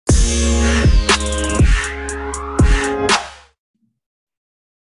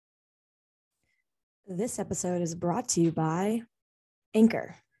This episode is brought to you by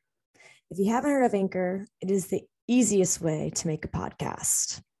Anchor. If you haven't heard of Anchor, it is the easiest way to make a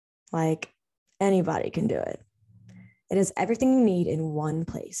podcast. Like anybody can do it. It has everything you need in one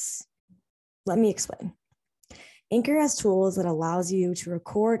place. Let me explain. Anchor has tools that allows you to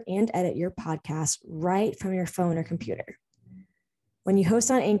record and edit your podcast right from your phone or computer. When you host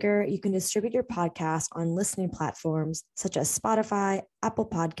on Anchor, you can distribute your podcast on listening platforms such as Spotify, Apple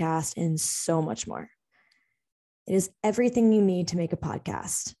Podcasts, and so much more. It is everything you need to make a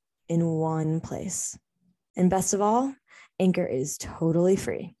podcast in one place. And best of all, Anchor is totally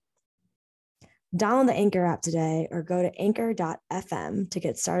free. Download the Anchor app today or go to anchor.fm to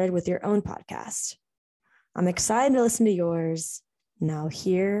get started with your own podcast. I'm excited to listen to yours. Now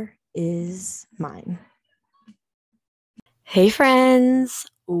here is mine. Hey friends,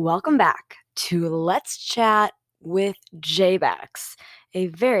 welcome back to Let's Chat with J-Bax, a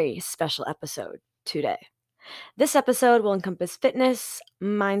very special episode today. This episode will encompass fitness,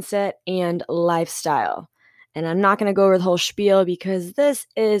 mindset, and lifestyle. And I'm not going to go over the whole spiel because this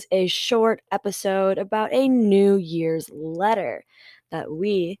is a short episode about a New Year's letter that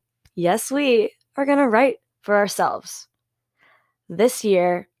we are going to write for ourselves. This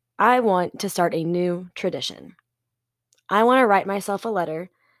year, I want to start a new tradition. I want to write myself a letter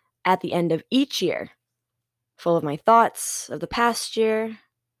at the end of each year, full of my thoughts of the past year,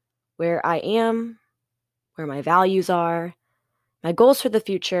 where I am, where my values are, my goals for the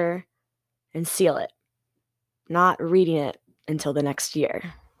future, and seal it, not reading it until the next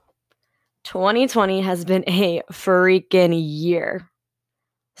year. 2020 has been a freaking year.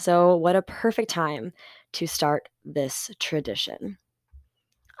 So what a perfect time to start this tradition.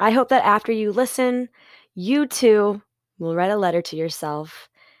 I hope that after you listen, you too will write a letter to yourself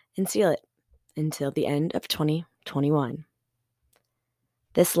and seal it until the end of 2021.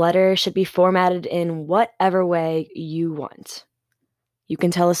 This letter should be formatted in whatever way you want. You can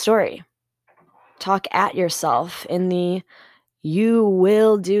tell a story. Talk at yourself in the "you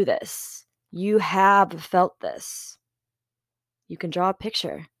will do this," "you have felt this." You can draw a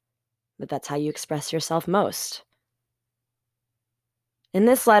picture, but that's how you express yourself most. In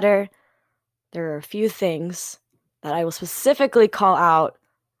this letter, there are a few things that I will specifically call out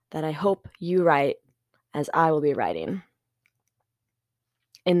that I hope you write as I will be writing.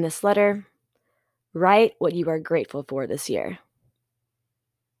 In this letter, write what you are grateful for this year.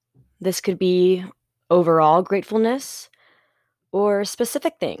 This could be overall gratefulness or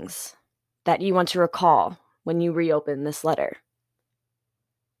specific things that you want to recall when you reopen this letter.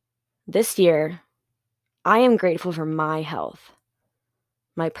 This year, I am grateful for my health,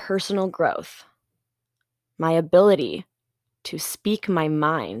 my personal growth, my ability to speak my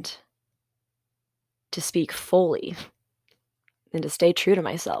mind, to speak fully, and to stay true to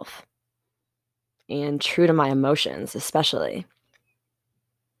myself, and true to my emotions especially.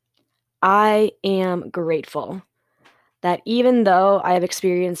 I am grateful that even though I have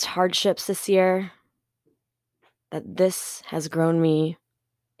experienced hardships this year, that this has grown me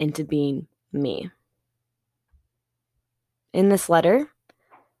into being me. In this letter,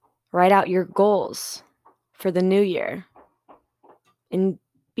 write out your goals for the new year and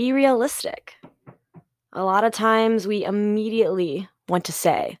be realistic. A lot of times we immediately want to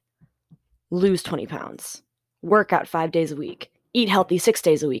say, lose 20 pounds, work out 5 days a week, eat healthy 6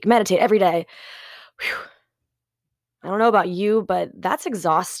 days a week, meditate every day. Whew. I don't know about you, but that's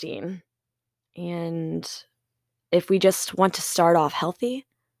exhausting. And if we just want to start off healthy,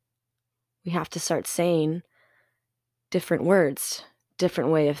 we have to start saying different words, different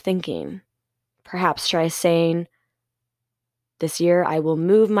way of thinking. Perhaps try saying, this year I will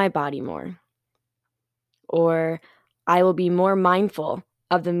move my body more. Or I will be more mindful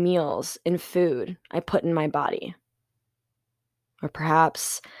of the meals and food I put in my body. Or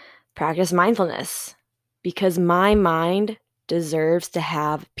perhaps practice mindfulness because my mind deserves to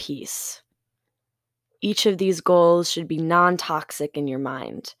have peace. Each of these goals should be non-toxic in your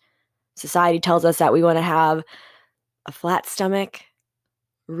mind. Society tells us that we want to have a flat stomach.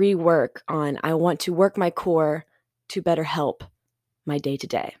 Rework on, I want to work my core to better help my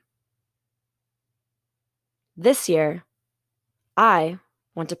day-to-day. This year, I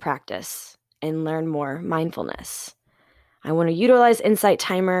want to practice and learn more mindfulness. I want to utilize Insight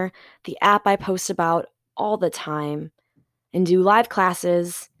Timer, the app I post about all the time, and do live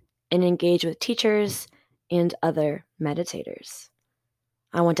classes and engage with teachers and other meditators.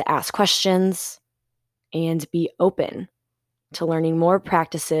 I want to ask questions and be open to learning more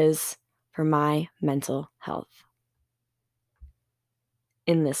practices for my mental health.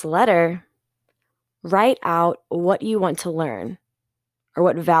 In this letter, write out what you want to learn or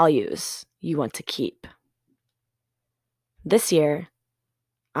what values you want to keep. This year,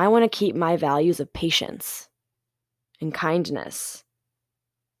 I want to keep my values of patience and kindness.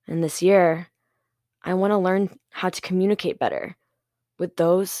 And this year, I want to learn how to communicate better with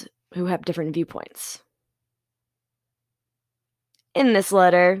those who have different viewpoints. In this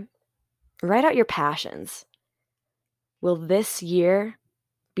letter, write out your passions. Will this year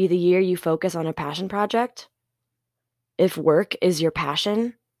be the year you focus on a passion project? If work is your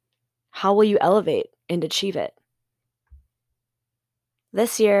passion, how will you elevate and achieve it?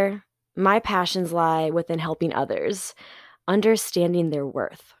 This year, my passions lie within helping others, understanding their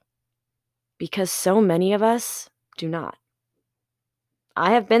worth, because so many of us do not.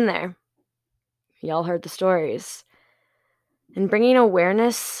 I have been there. Y'all heard the stories. And bringing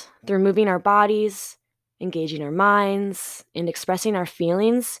awareness through moving our bodies, engaging our minds, and expressing our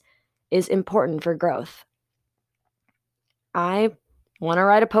feelings is important for growth. I want to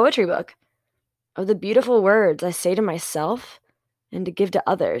write a poetry book of the beautiful words I say to myself and to give to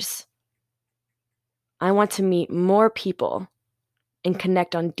others. I want to meet more people and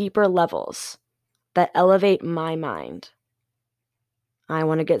connect on deeper levels that elevate my mind. I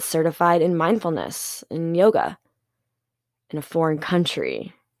want to get certified in mindfulness and yoga in a foreign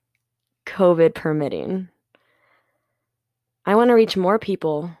country, COVID permitting. I want to reach more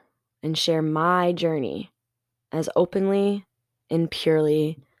people and share my journey as openly and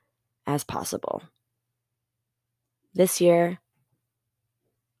purely as possible. This year,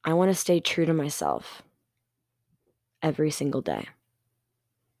 I want to stay true to myself every single day.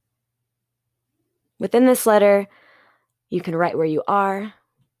 Within this letter, you can write where you are,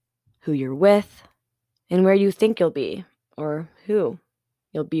 who you're with, and where you think you'll be, or who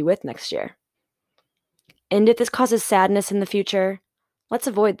you'll be with next year. And if this causes sadness in the future, let's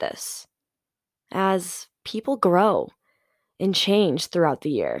avoid this, as people grow and change throughout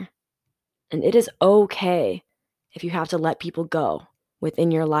the year. And it is okay if you have to let people go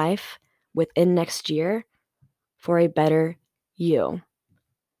within your life, within next year, for a better you.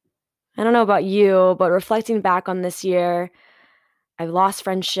 I don't know about you, but reflecting back on this year, I've lost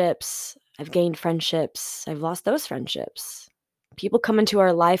friendships, I've gained friendships, I've lost those friendships. People come into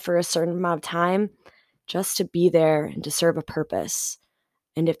our life for a certain amount of time just to be there and to serve a purpose.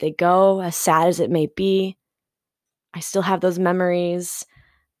 And if they go, as sad as it may be, I still have those memories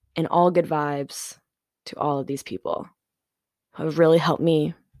and all good vibes to all of these people who have really helped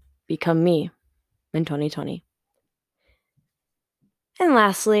me become me in 2020. And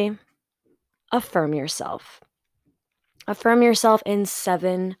lastly, affirm yourself. Affirm yourself in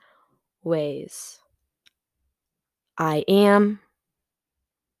 7 ways. I am,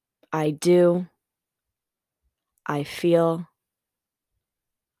 I do, I feel,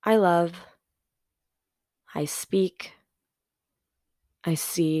 I love, I speak, I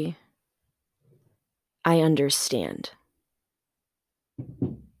see, I understand.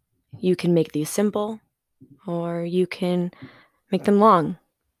 You can make these simple, or you can make them long.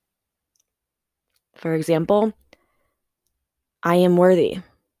 For example, I am worthy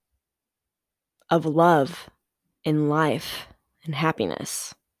of love and life and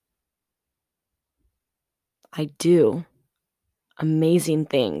happiness. I do amazing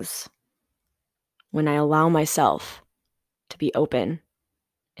things when I allow myself to be open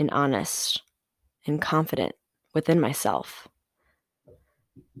and honest and confident within myself.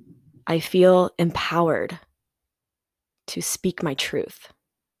 I feel empowered to speak my truth.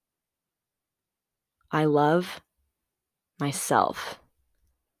 I love myself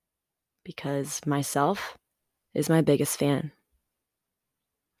because myself is my biggest fan.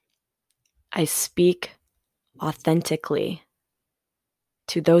 I speak authentically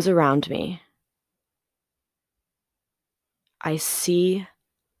to those around me. I see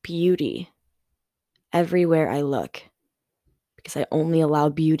beauty everywhere I look because I only allow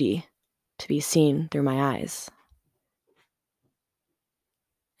beauty to be seen through my eyes.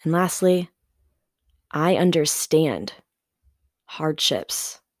 And lastly, I understand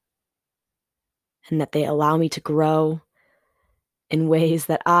hardships and that they allow me to grow in ways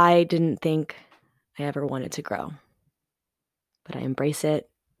that I didn't think I ever wanted to grow. But I embrace it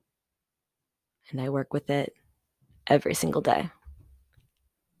and I work with it every single day.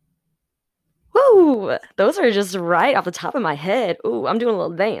 Woo! Those are just right off the top of my head. Ooh, I'm doing a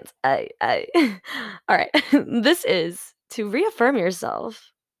little dance. Ay. All right. This is to reaffirm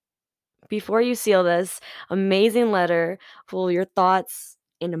yourself before you seal this amazing letter full of your thoughts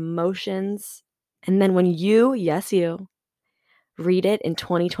and emotions. And then when you, yes, you, read it in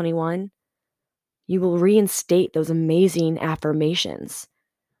 2021, you will reinstate those amazing affirmations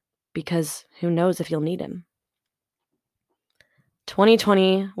because who knows if you'll need them.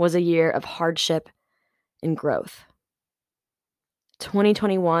 2020 was a year of hardship and growth.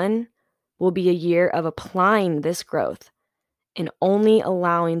 2021 will be a year of applying this growth and only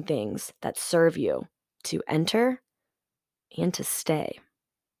allowing things that serve you to enter and to stay.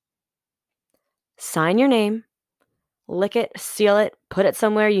 Sign your name, lick it, seal it, put it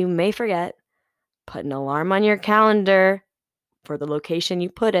somewhere you may forget, put an alarm on your calendar for the location you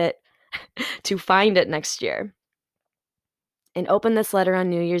put it to find it next year. And open this letter on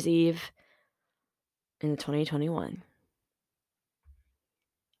New Year's Eve in 2021.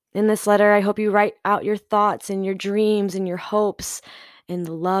 In this letter, I hope you write out your thoughts and your dreams and your hopes and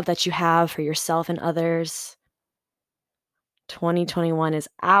the love that you have for yourself and others. 2021 is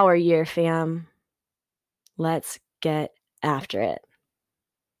our year, fam. Let's get after it.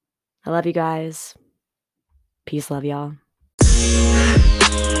 I love you guys. Peace, love y'all.